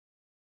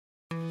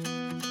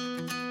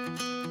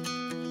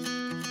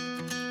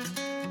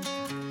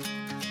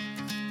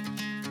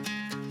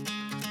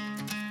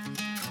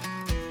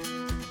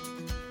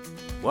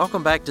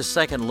Welcome back to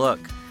Second Look.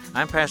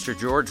 I'm Pastor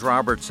George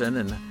Robertson,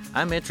 and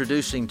I'm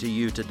introducing to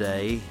you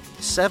today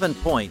 7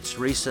 points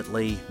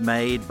recently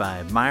made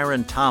by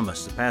Myron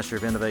Thomas, the pastor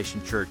of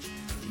Innovation Church.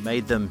 He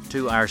made them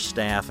to our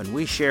staff, and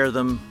we share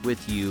them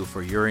with you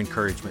for your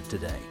encouragement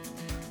today.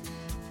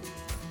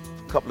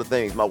 A couple of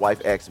things my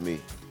wife asked me,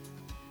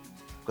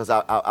 because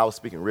I was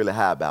speaking really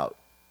high about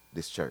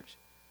this church.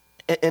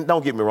 And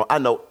don't get me wrong, I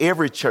know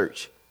every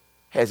church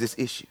has its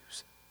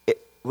issues.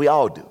 We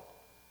all do.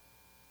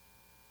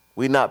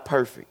 We're not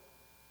perfect.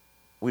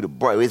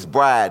 It's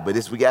bride, but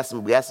we got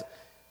some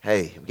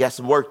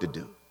work to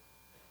do.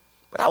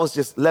 But I was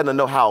just letting her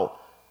know how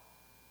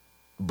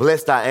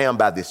blessed I am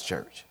by this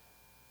church.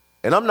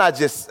 And I'm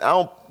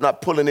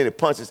not pulling any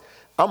punches.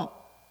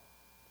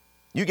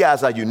 You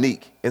guys are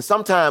unique. And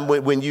sometimes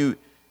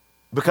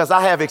because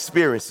I have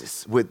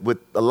experiences with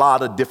a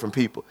lot of different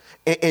people,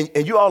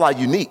 and you all are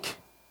unique.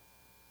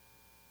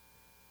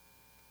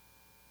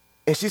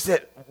 And she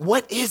said,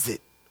 what is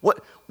it?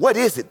 What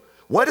is it?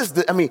 What is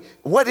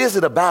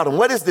it about them?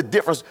 What is the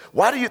difference?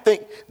 Why do you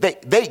think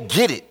they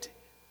get it?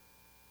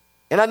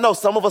 And I know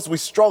some of us, we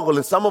struggle,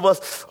 and some of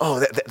us,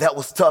 that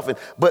was tough.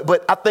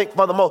 But I think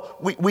for the most,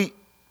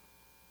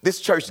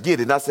 this church get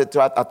it. And I said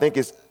to her, I think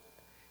it's,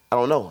 I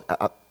don't know.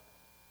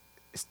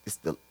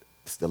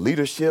 It's the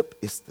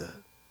leadership.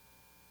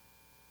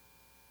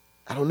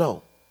 I don't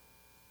know.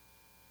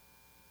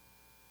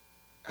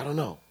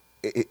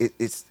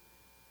 It's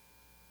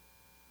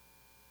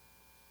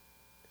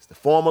the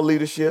former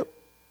leadership.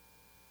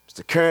 It's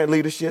the current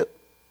leadership.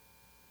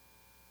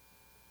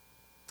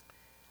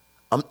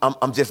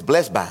 I'm just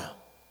blessed by them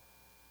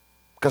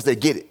because they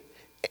get it.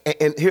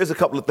 And here's a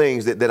couple of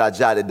things that I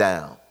jotted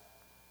down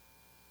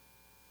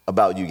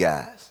about you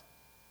guys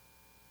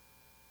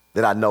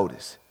that I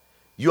noticed.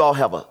 You all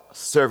have a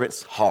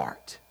servant's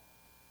heart.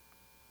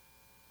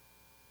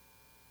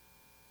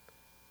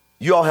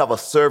 You all have a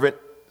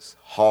servant's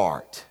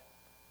heart.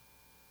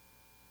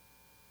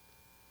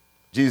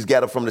 Jesus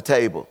got up from the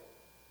table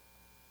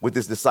with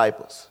his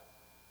disciples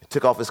and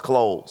took off his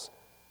clothes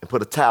and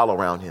put a towel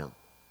around him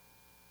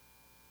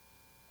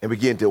and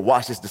began to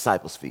wash his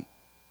disciples' feet.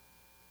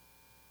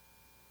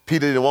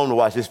 Peter didn't want him to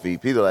wash his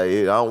feet. Peter like,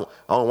 hey, I don't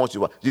want you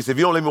to wash. Jesus said, if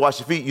you don't let me wash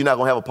your feet, you're not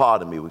going to have a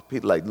part of me.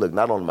 Peter like, look,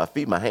 not only my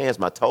feet, my hands,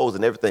 my toes,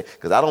 and everything,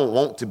 because I don't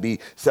want to be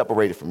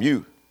separated from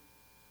you.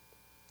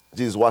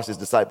 Jesus washed his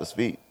disciples'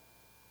 feet.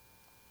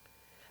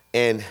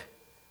 And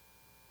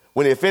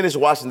when they finished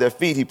washing their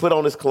feet, he put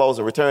on his clothes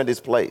and returned to his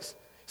place.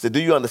 He said,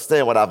 do you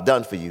understand what I've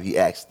done for you? He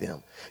asked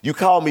them. You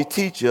call me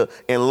teacher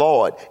and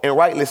Lord, and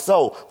rightly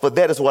so, for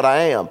that is what I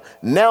am.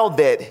 Now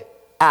that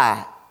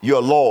I,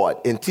 your Lord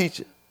and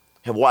teacher,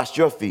 have washed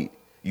your feet,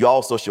 you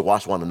also should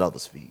wash one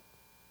another's feet.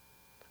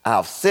 I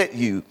have set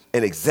you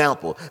an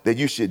example that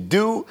you should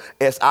do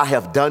as I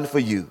have done for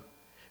you.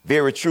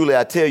 Very truly,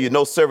 I tell you,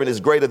 no servant is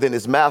greater than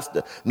his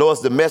master, nor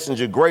is the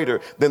messenger greater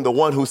than the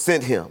one who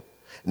sent him.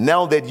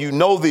 Now that you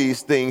know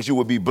these things, you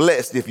will be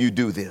blessed if you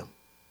do them.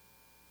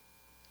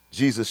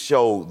 Jesus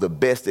showed the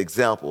best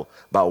example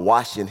by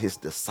washing his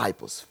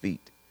disciples'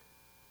 feet.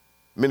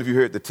 Many of you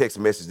heard the text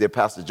message that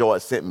Pastor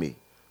George sent me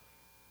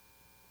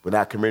when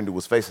our community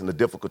was facing a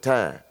difficult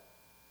time.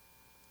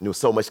 There was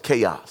so much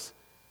chaos.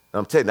 And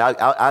I'm telling you,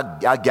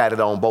 I got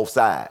it on both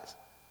sides.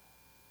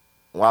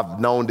 Well, I've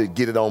known to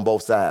get it on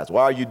both sides.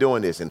 Why are you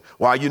doing this? And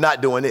why are you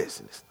not doing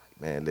this? And it's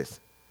like, man, listen.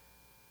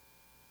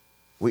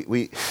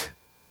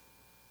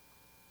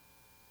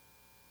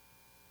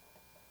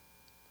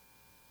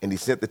 And he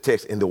sent the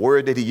text, and the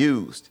word that he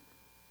used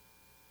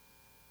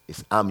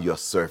is, I'm your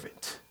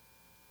servant.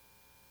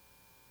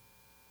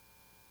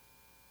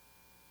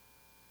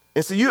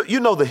 And so you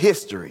know the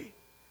history.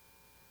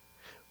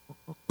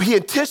 He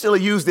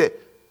intentionally used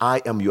it,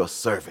 I am your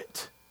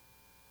servant.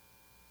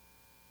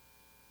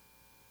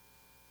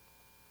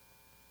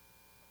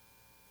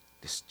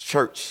 This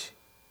church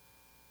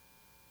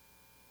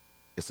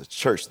is a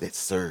church that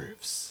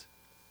serves.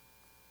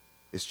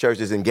 This church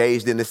is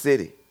engaged in the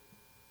city.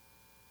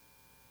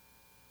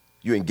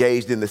 You're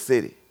engaged in the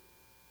city.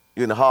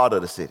 You're in the heart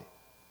of the city.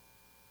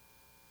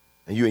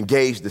 And you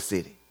engage the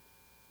city.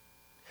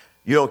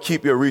 You don't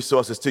keep your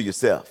resources to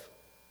yourself.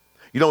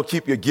 You don't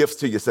keep your gifts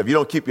to yourself. You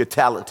don't keep your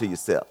talent to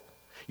yourself.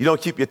 You don't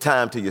keep your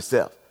time to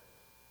yourself.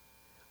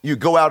 You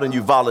go out and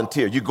you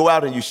volunteer. You go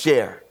out and you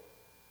share.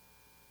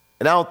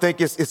 And I don't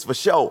think it's for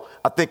show.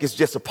 I think it's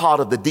just a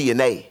part of the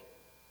DNA.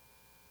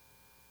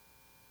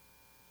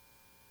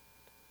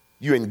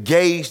 You're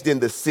engaged in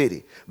the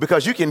city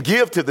because you can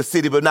give to the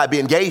city but not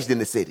be engaged in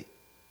the city.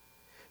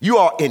 You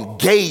are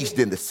engaged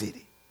in the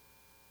city.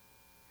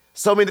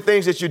 So many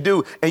things that you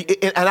do,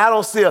 and I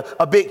don't see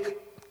a big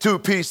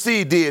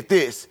 2PC did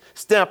this,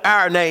 stamp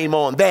our name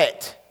on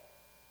that.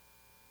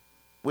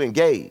 We're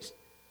engaged.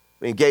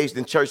 We're engaged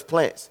in church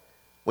plants.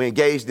 We're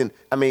engaged in,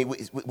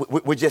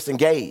 we're just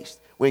engaged.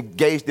 We're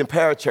engaged in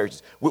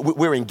parachurches.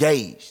 We're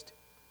engaged.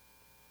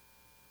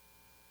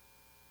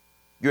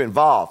 You're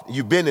involved.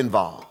 You've been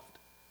involved.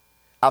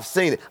 I've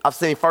seen it. I've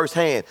seen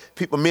firsthand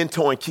people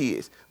mentoring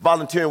kids,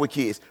 volunteering with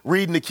kids,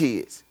 reading to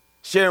kids,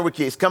 sharing with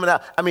kids, coming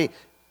out. I mean,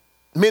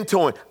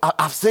 mentoring.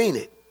 I've seen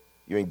it.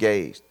 You're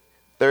engaged.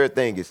 Third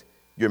thing is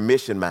you're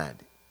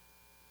mission-minded.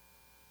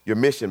 You're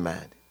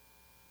mission-minded.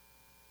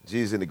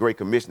 Jesus in the Great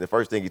Commission, the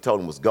first thing he told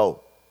them was go.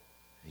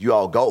 You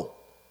all go.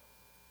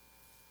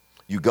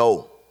 You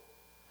go.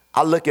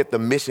 I look at the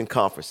mission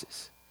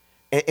conferences.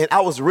 And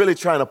I was really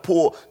trying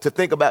to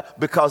think about,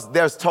 because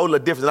there's totally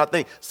different. And I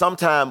think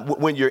sometimes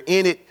when you're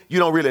in it, you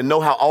don't really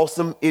know how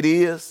awesome it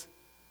is.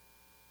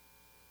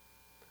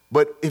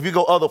 But if you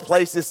go other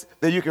places,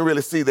 then you can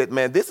really see that,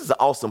 man, this is an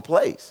awesome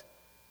place.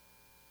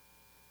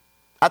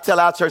 I tell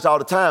our church all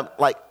the time,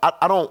 like,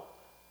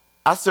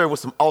 I serve with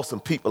some awesome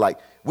people. Like,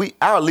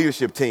 our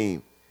leadership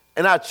team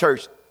and our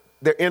church,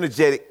 they're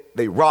energetic,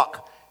 they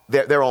rock,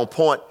 they're on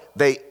point.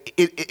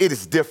 It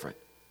is different.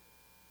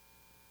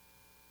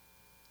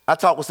 I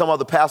talk with some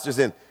other pastors,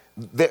 and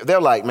they're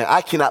like, man,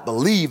 I cannot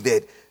believe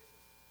that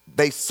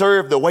they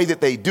serve the way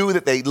that they do,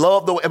 that they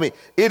love the way. I mean,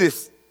 it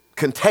is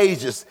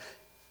contagious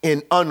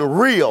and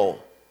unreal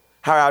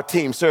how our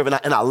team serve,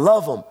 and I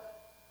love them.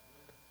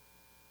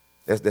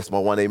 That's my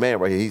one amen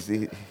right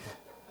here.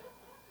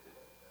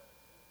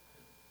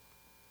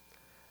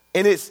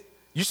 And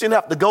you shouldn't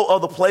have to go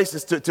other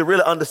places to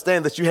really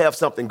understand that you have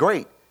something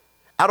great.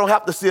 I don't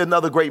have to see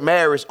another great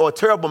marriage or a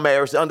terrible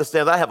marriage to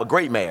understand that I have a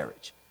great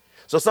marriage.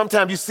 So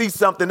sometimes you see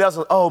something else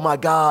and, oh my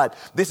God,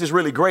 this is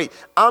really great.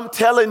 I'm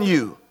telling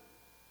you,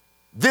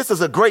 this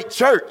is a great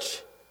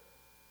church.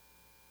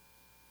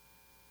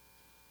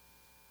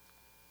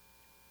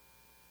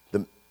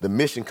 The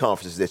mission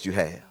conferences that you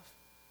have,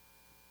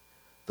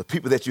 the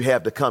people that you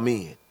have to come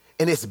in,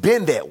 and it's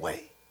been that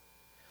way.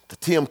 The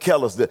Tim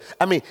Kellers,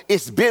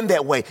 it's been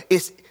that way.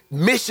 It's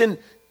mission.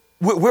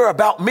 We're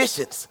about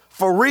missions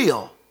for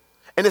real.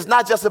 And it's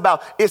not just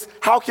it's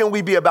how can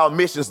we be about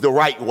missions the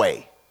right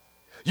way?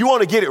 You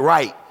want to get it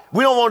right.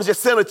 We don't want to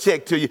just send a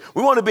check to you.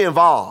 We want to be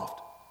involved.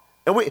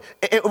 And we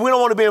don't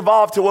want to be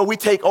involved to where we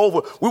take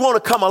over. We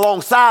want to come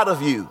alongside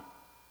of you.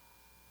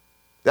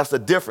 That's the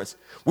difference.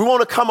 We want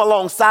to come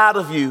alongside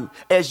of you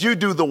as you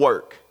do the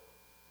work.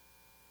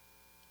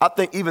 I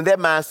think even that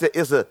mindset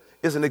is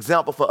an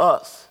example for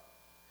us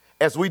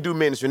as we do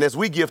ministry and as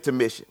we give to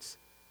missions.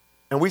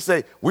 And we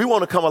say, we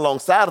want to come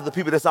alongside of the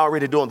people that's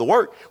already doing the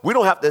work. We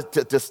don't have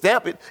to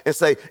stamp it and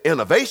say,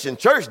 Innovation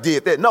Church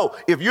did that. No,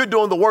 if you're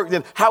doing the work,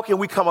 then how can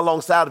we come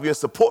alongside of you and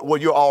support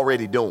what you're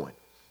already doing?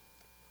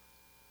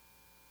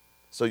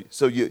 So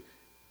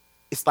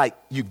it's like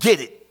you get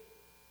it.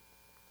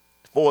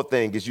 Fourth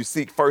thing is you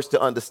seek first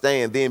to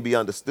understand, then be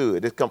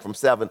understood. This comes from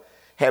 7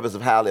 Habits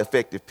of Highly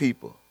Effective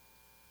People.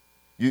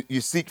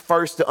 You seek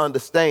first to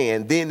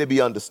understand, then to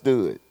be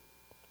understood.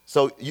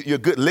 So you're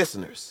good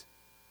listeners.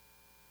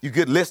 You're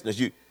good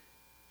listeners.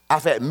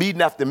 I've had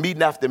meeting after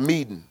meeting after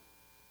meeting.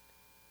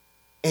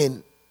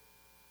 And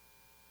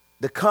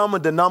the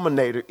common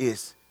denominator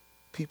is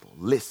people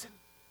listen.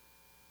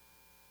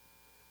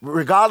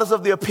 Regardless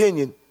of the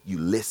opinion, you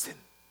listen.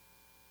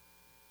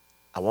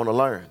 I want to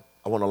learn.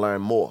 I want to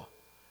learn more.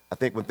 I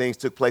think when things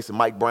took place in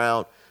Mike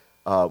Brown,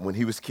 when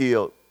he was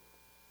killed,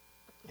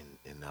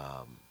 and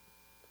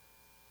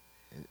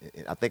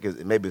I think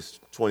maybe it's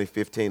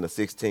 2015 or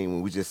 16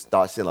 when we just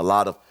started seeing a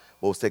lot of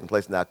what was taking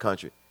place in our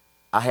country.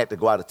 I had to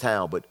go out of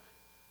town, but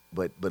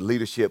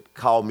leadership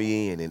called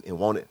me in and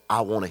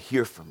I want to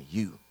hear from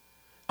you.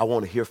 I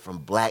want to hear from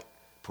black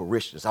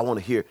parishioners. We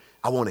want to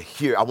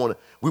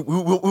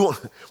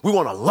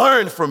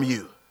learn from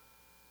you.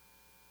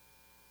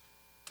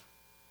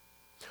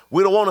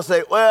 We don't want to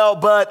say, well,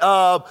 but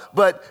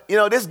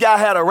this guy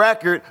had a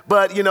record,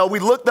 but we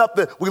looked up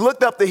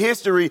the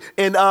history,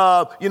 and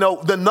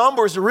the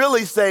numbers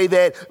really say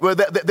that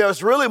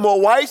there's really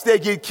more whites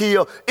that get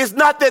killed. It's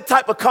not that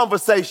type of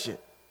conversation.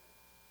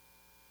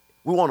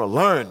 We want to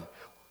learn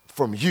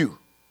from you.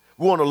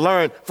 We want to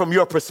learn from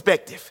your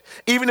perspective,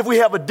 even if we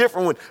have a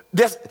different one.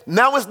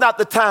 Now is not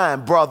the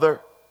time,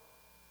 brother.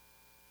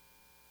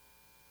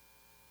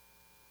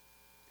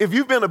 If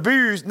you've been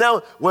abused,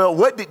 now, well,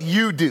 what did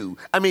you do?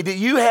 I mean, did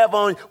you have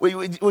on,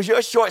 was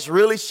your shorts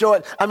really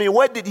short? I mean,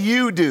 what did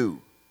you do?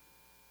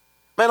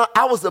 Man,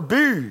 I was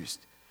abused.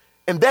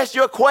 And that's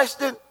your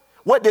question?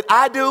 What did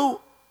I do?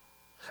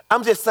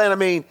 I'm just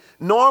saying,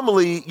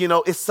 normally,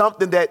 it's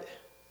something that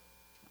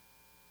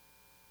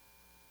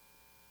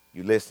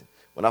you listen.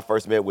 When I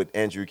first met with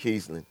Andrew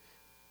Kiesling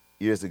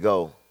years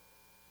ago,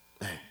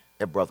 man,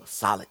 that brother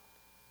solid.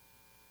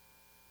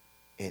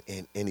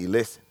 And he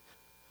listened.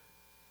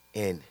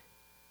 And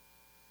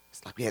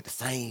it's like we had the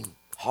same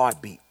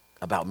heartbeat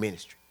about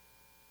ministry.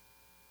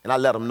 And I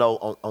let him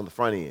know on the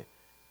front end.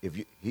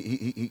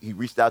 He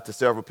reached out to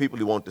several people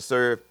he wanted to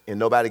serve, and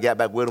nobody got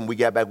back with him. We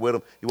got back with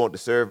him. He wanted to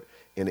serve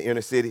in the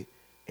inner city,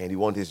 and he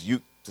wanted his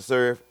youth to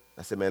serve.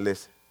 I said, man,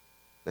 listen,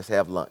 let's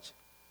have lunch.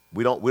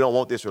 We don't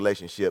want this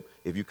relationship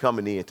if you're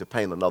coming in to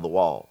paint another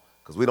wall,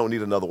 because we don't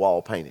need another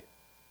wall painted.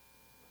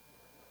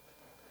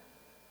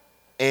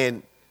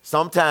 And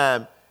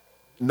sometimes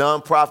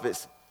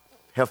nonprofits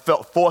have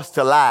felt forced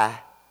to lie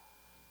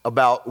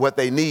about what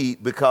they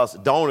need, because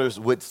donors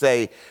would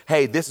say,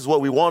 hey, this is what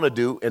we want to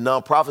do, and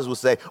nonprofits would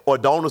say, or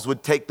donors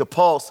would take the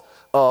pulse,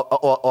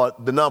 or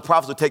the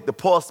nonprofits would take the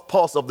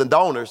pulse of the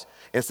donors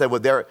and say, well,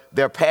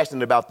 they're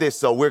passionate about this,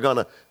 so we're going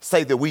to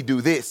say that we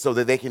do this so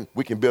that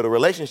we can build a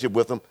relationship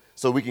with them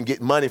so we can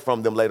get money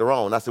from them later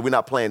on. I said, we're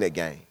not playing that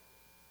game.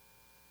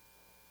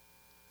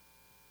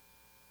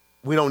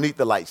 We don't need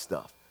the light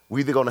stuff. We're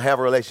either going to have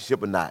a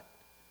relationship or not.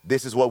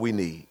 This is what we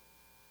need.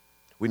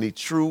 We need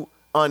true,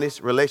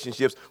 honest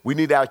relationships. We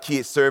need our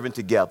kids serving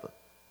together,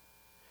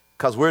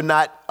 because we're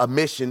not a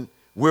mission.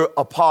 We're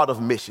a part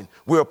of mission.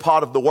 We're a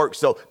part of the work.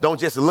 So don't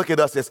just look at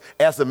us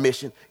as a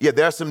mission. Yeah,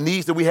 there are some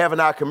needs that we have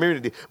in our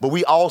community, but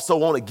we also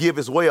want to give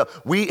as well.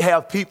 We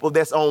have people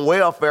that's on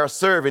welfare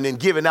serving and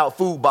giving out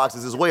food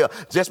boxes as well.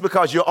 Just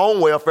because you're on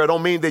welfare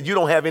don't mean that you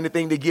don't have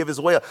anything to give as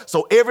well.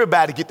 So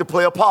everybody get to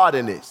play a part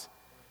in this.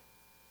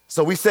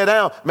 So we sat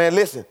down, man,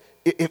 listen,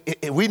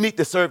 if we need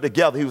to serve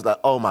together. He was like,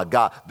 oh my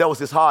God, that was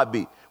his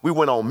heartbeat. We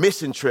went on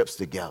mission trips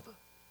together,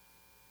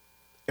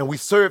 and we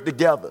served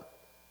together.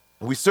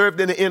 We served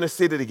in the inner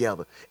city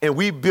together, and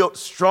we built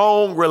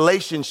strong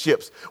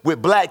relationships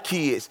with black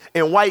kids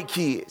and white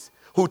kids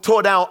who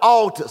tore down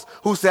altars,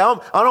 who said,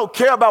 I don't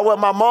care about what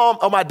my mom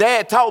or my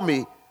dad taught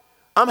me.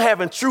 I'm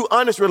having true,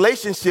 honest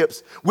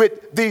relationships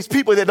with these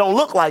people that don't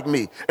look like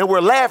me, and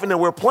we're laughing and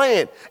we're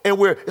playing, and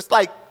it's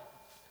like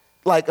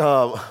what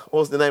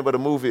was the name of the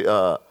movie?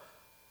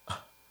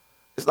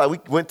 It's like we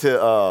went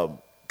to,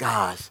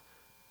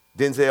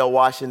 Denzel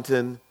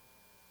Washington.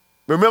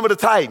 Remember the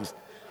Titans.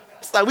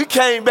 It's like we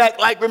came back,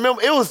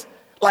 remember, it was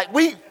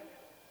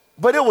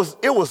but it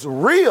was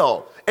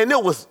real, and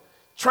it was,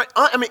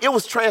 it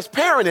was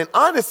transparent and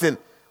honest, and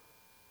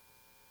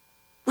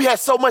we had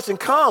so much in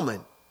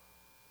common.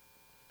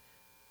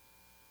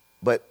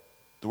 But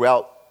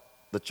throughout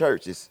the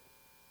church, you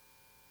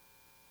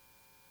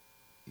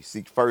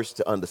seek first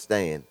to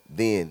understand,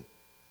 then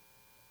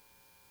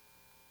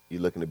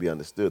you're looking to be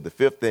understood. The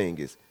fifth thing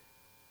is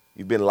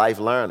you've been life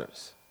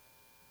learners.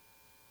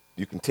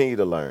 You continue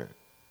to learn.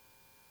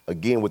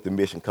 Again, with the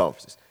mission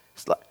conferences.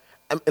 It's like,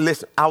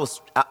 listen, I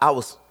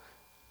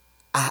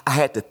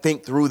had to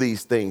think through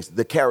these things,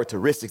 the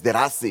characteristics that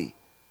I see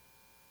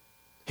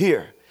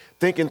here,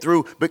 thinking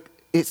through, but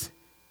it's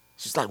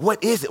just like,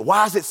 what is it?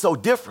 Why is it so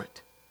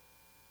different?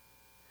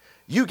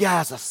 You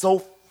guys are so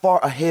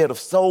far ahead of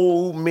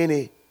so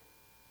many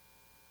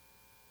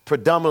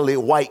predominantly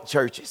white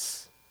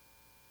churches.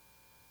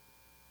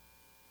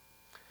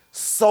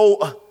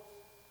 So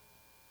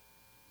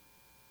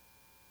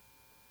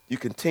you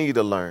continue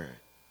to learn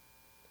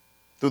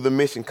through the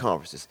mission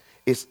conferences.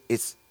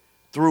 It's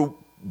through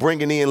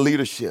bringing in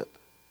leadership.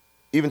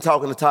 Even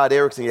talking to Todd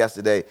Erickson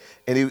yesterday,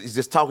 and he was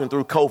just talking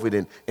through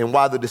COVID and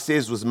why the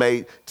decision was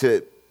made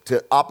to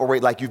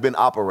operate like you've been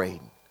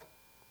operating.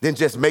 Then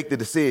just make the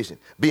decision,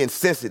 being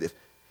sensitive.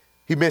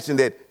 He mentioned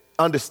that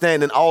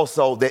understanding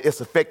also that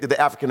it's affected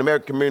the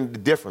African-American community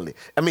differently.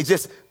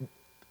 Just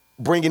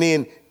bringing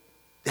in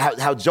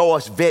how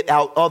George vet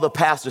out other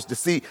pastors to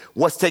see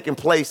what's taking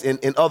place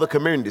in other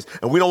communities.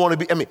 And we don't want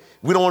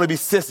to be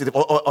sensitive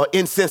or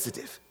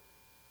insensitive.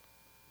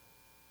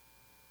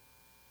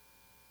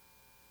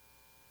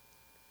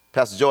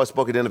 Pastor George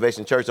spoke at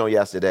Innovation Church on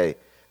yesterday,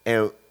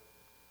 and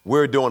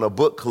we're doing a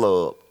book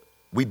club.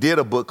 We did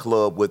a book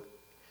club with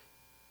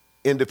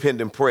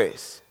Independent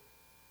Press,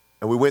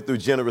 and we went through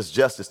Generous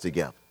Justice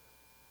together.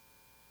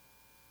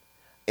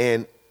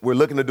 And we're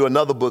looking to do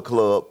another book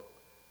club,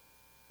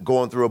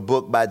 going through a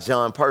book by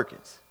John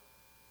Perkins.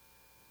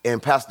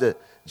 And Pastor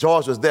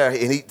George was there,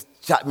 and he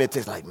shot me a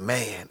text like,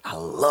 man, I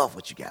love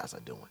what you guys are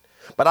doing.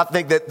 But I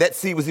think that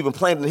seed was even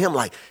planted in him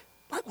like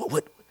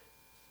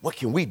what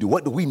can we do?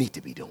 What do we need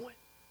to be doing?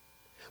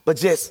 But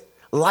just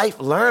life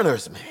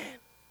learners, man.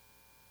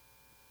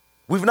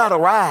 We've not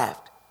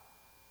arrived.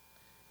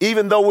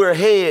 Even though we're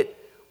ahead,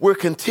 we're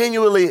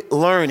continually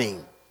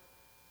learning.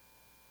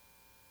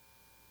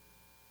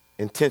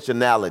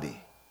 Intentionality,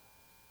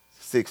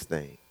 sixth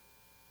thing.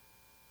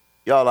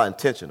 Y'all are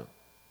intentional.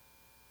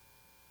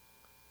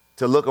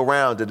 To look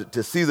around,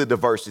 to see the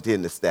diversity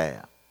in the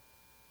staff,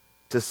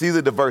 to see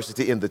the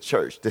diversity in the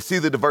church, to see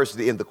the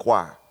diversity in the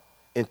choir.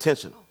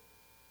 Intentional.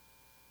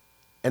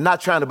 And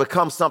not trying to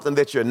become something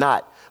that you're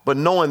not, but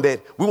knowing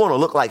that we want to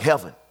look like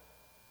heaven.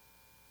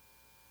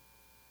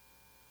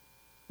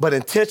 But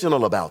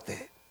intentional about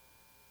that.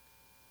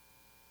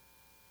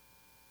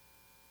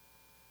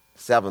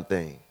 Seventh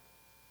thing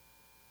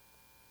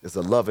is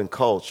a loving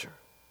culture.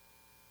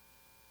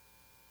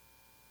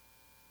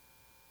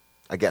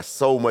 I got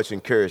so much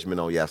encouragement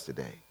on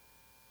yesterday.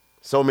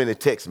 So many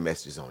text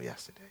messages on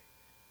yesterday.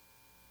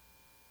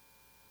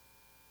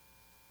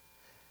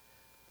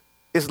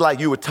 It's like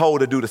you were told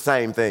to do the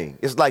same thing.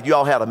 It's like you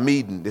all had a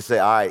meeting to say,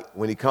 all right,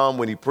 when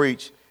he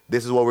preach,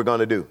 this is what we're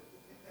going to do.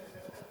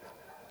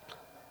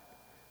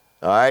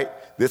 All right?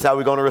 This is how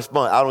we're going to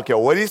respond. I don't care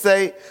what he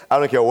say. I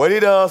don't care what he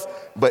does.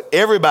 But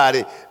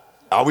everybody,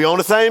 are we on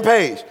the same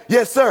page?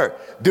 Yes, sir.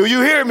 Do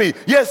you hear me?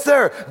 Yes,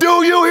 sir.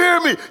 Do you hear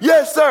me?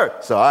 Yes, sir.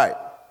 So, all right.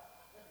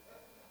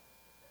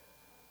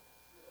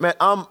 Man,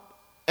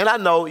 and I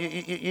know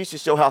you should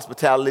show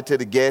hospitality to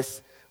the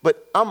guests,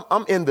 but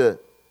I'm in the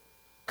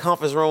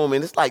conference room,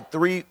 and it's like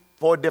 3-4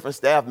 different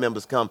staff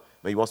members come.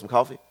 Man, you want some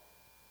coffee?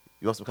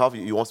 You want some coffee?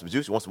 You want some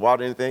juice? You want some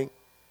water, anything? It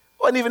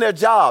wasn't even their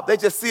job. They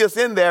just see us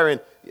in there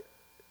and, you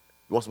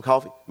want some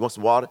coffee? You want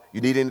some water? You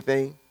need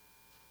anything?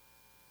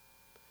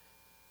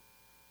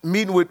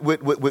 Meeting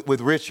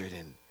with Richard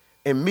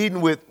and meeting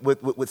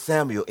with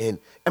Samuel. And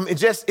I mean,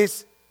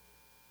 it's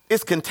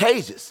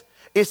contagious.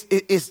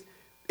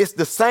 It's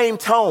the same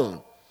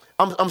tone.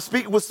 I'm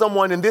speaking with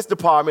someone in this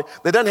department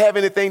that doesn't have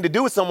anything to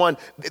do with someone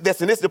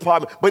that's in this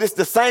department, but it's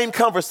the same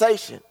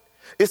conversation.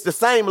 It's the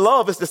same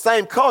love. It's the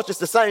same culture. It's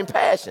the same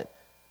passion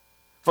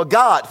for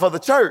God, for the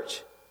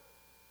church.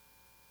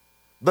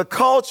 The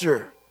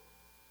culture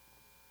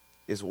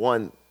is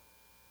one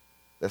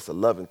that's a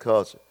loving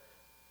culture.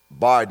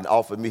 Barden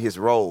offered me his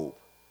robe.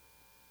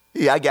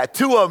 Yeah, I got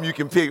 2 of them you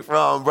can pick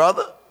from,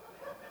 brother.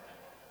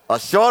 A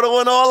shorter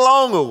one or a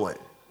longer one.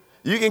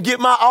 You can get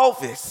my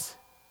office.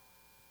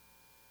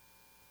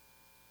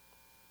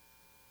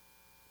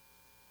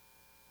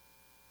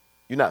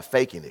 You're not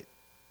faking it.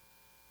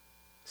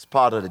 It's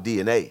part of the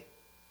DNA.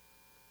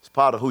 It's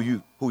part of who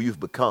you've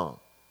become.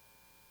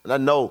 And I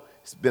know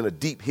it's been a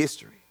deep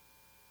history.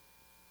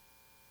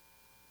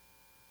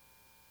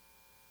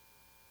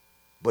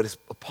 But it's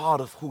a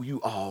part of who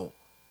you all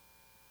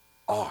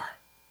are.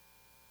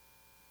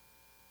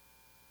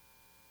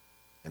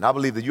 And I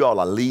believe that you all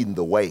are leading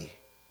the way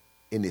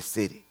in this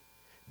city.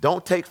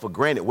 Don't take for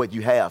granted what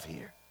you have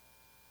here.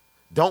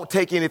 Don't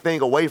take anything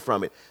away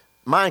from it.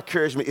 My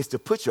encouragement is to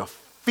put your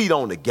feet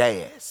on the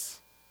gas.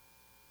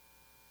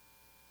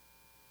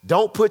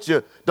 Don't put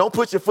your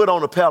foot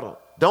on the pedal.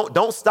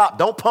 Don't stop.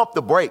 Don't pump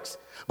the brakes.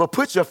 But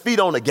put your feet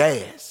on the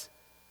gas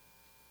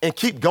and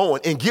keep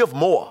going and give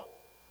more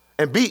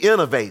and be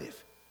innovative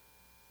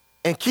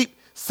and keep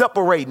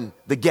separating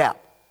the gap.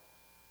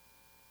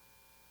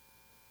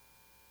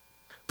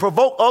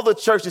 Provoke other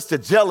churches to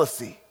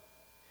jealousy,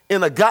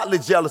 in a godly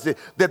jealousy,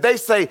 that they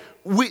say,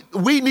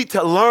 we need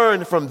to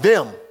learn from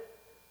them.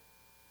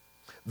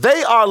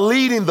 They are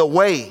leading the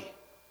way.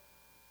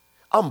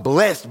 I'm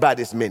blessed by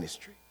this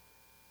ministry.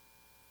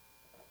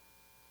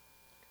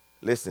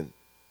 Listen,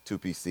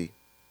 2PC.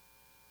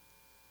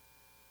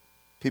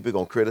 People are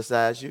going to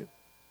criticize you.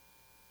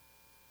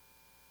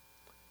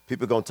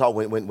 People are going to talk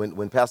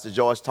when Pastor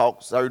George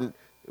talks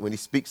when he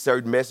speaks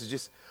certain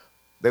messages,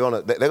 they're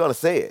going to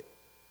say it.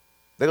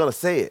 They're going to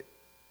say it.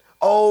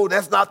 Oh,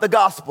 that's not the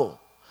gospel.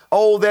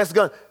 Oh, they're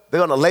going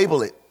to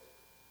label it.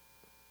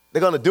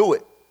 They're going to do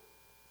it.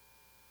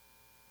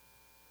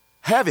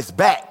 Have his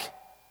back.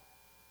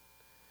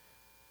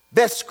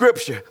 That's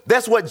scripture.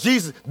 That's what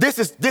Jesus,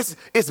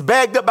 it's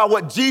backed up by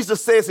what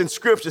Jesus says in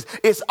scriptures.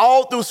 It's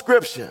all through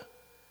scripture.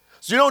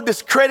 So you don't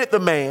discredit the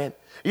man.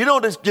 You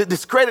don't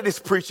discredit his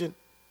preaching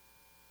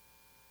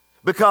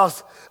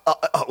because,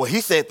 he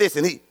said this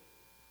and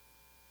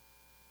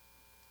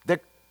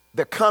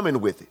they're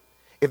coming with it.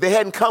 If they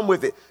hadn't come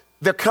with it,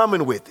 they're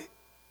coming with it.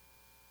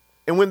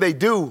 And when they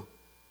do,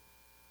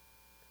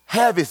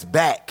 have his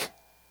back.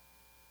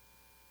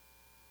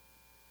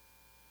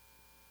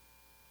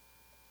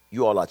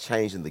 You all are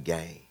changing the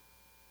game.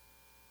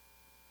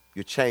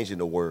 You're changing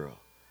the world.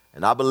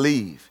 And I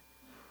believe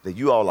that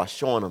you all are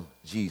showing them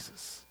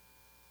Jesus.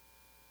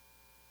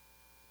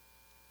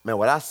 Man,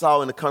 what I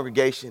saw in the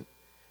congregation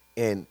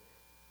and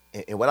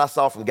what I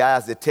saw from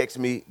guys that text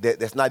me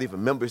that's not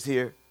even members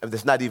here,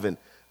 that's not even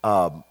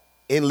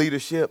in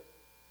leadership,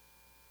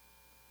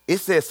 it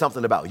says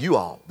something about you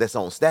all that's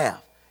on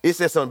staff. It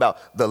says something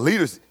about the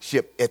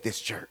leadership at this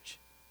church.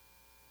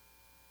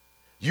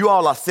 You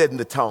all are setting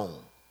the tone.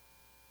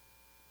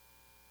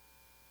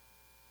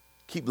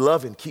 Keep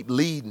loving, keep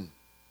leading,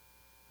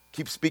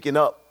 keep speaking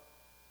up.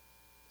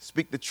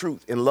 Speak the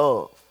truth in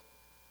love.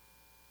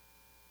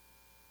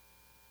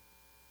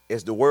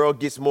 As the world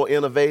gets more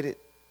innovative,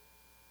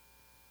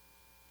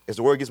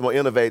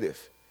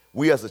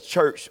 we as a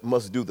church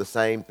must do the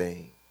same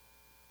thing.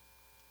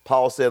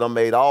 Paul said, I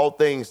made all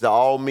things to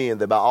all men,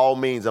 that by all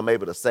means I'm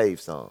able to save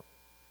some.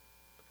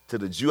 To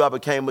the Jew, I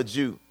became a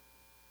Jew.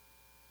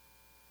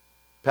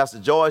 Pastor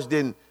George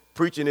didn't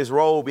preach in his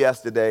robe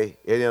yesterday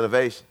at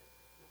Innovation.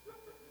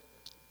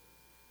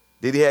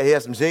 Did he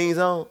have some jeans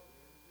on?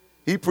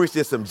 He preached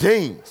in some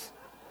jeans.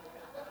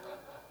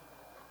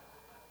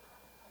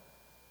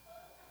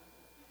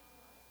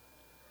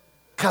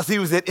 Because he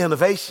was at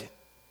Innovation.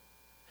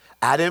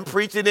 I didn't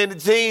preach it in the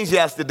jeans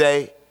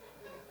yesterday.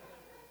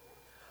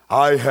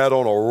 I had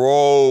on a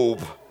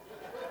robe.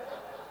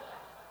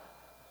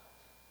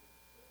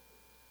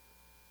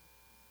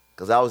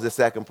 Because I was the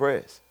second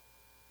press.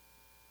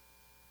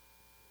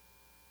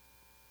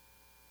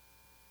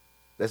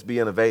 Let's be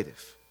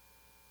innovative.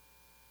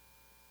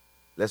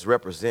 Let's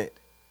represent.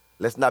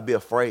 Let's not be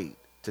afraid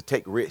to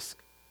take risk.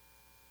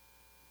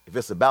 If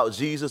it's about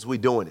Jesus, we're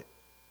doing it.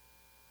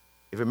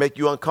 If it make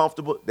you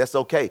uncomfortable, that's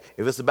okay.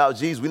 If it's about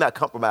Jesus, we're not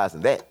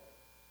compromising that.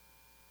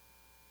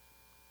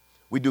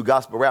 we do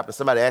gospel rap, and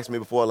somebody asked me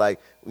before, like,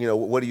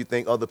 what do you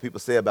think other people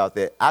say about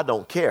that? I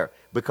don't care,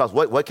 because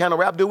what kind of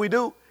rap do we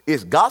do?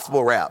 It's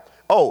gospel rap.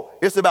 Oh,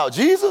 it's about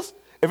Jesus?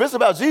 If it's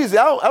about Jesus,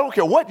 I don't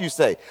care what you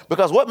say,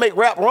 because what make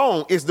rap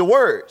wrong is the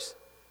words.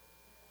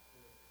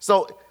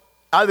 So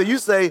either you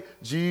say,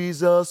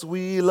 Jesus,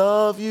 we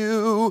love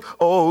you.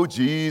 Oh,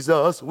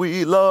 Jesus,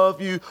 we love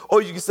you.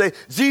 Or you can say,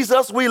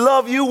 Jesus, we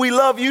love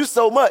you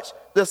so much.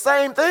 The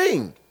same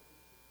thing.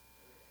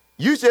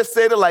 You just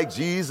said it like,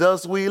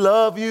 Jesus, we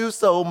love you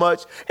so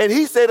much. And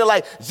he said it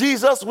like,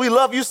 Jesus, we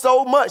love you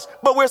so much.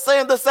 But we're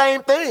saying the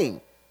same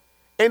thing.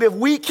 And if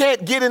we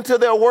can't get into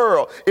their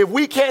world, if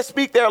we can't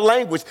speak their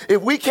language,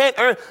 if we can't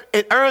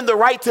earn the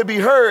right to be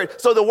heard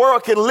so the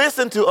world can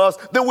listen to us,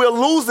 then we're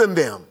losing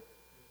them.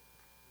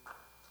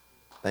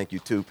 Thank you,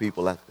 two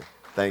people.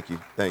 Thank you.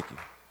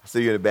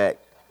 See you in the back.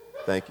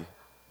 Thank you.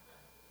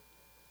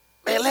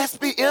 Man, let's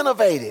be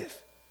innovative.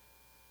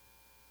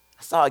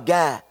 I saw a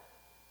guy,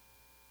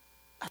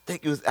 I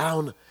think it was,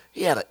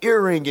 he had an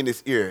earring in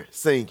his ear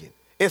singing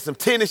and some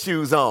tennis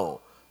shoes on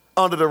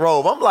under the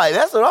robe. I'm like,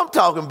 that's what I'm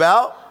talking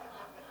about.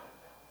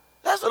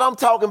 That's what I'm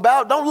talking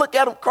about. Don't look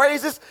at him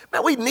crazy.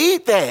 Man, we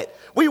need that.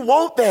 We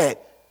want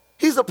that.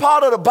 He's a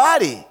part of the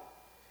body.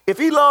 If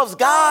he loves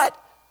God,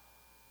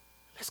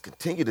 let's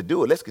continue to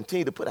do it. Let's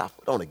continue to put our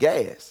foot on the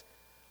gas.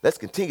 Let's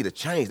continue to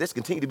change. Let's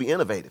continue to be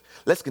innovative.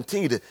 Let's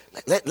continue to,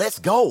 let's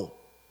go.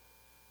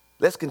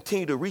 Let's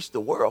continue to reach the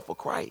world for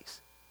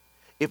Christ.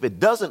 If it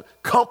doesn't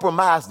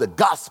compromise the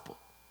gospel,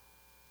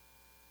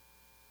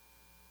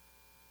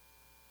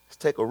 let's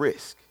take a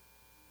risk.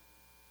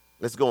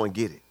 Let's go and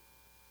get it.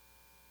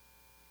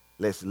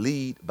 Let's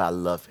lead by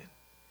loving.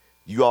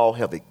 You all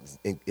have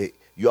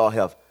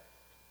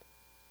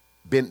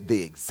been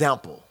the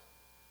example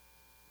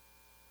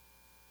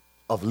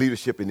of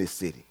leadership in this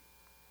city.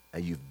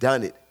 And you've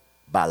done it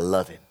by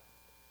loving.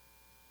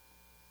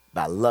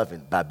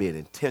 By being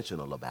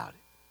intentional about it.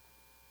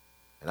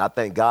 And I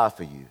thank God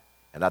for you.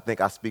 And I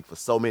think I speak for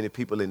so many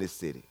people in this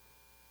city.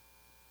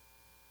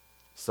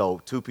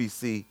 So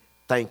 2PC,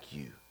 thank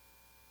you.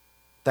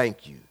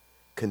 Thank you.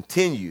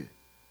 Continue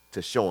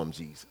to show them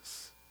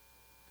Jesus.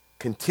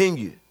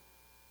 Continue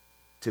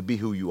to be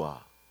who you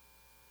are.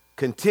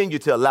 Continue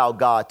to allow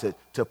God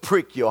to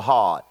prick your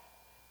heart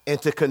and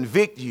to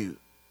convict you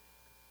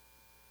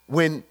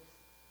when,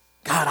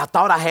 God, I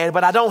thought I had it,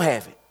 but I don't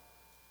have it.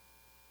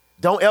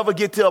 Don't ever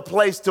get to a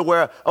place to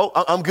where,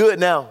 I'm good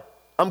now.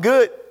 I'm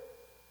good.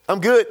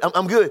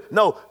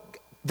 No,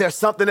 there's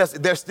something else.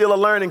 There's still a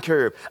learning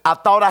curve. I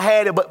thought I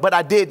had it, but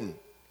I didn't.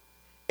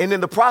 And in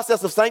the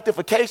process of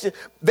sanctification,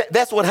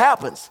 that's what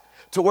happens,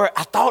 to where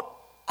I thought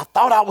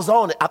I was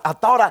on it.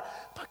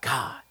 But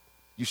God,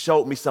 you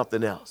showed me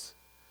something else.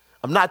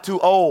 I'm not too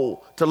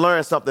old to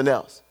learn something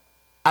else.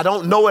 I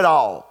don't know it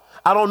all.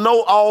 I don't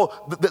know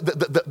all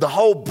the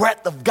whole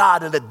breadth of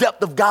God and the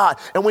depth of God.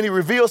 And when he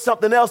reveals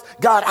something else,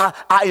 God,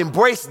 I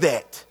embrace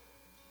that.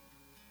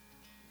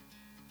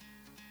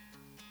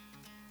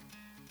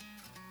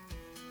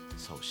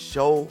 So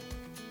show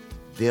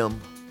them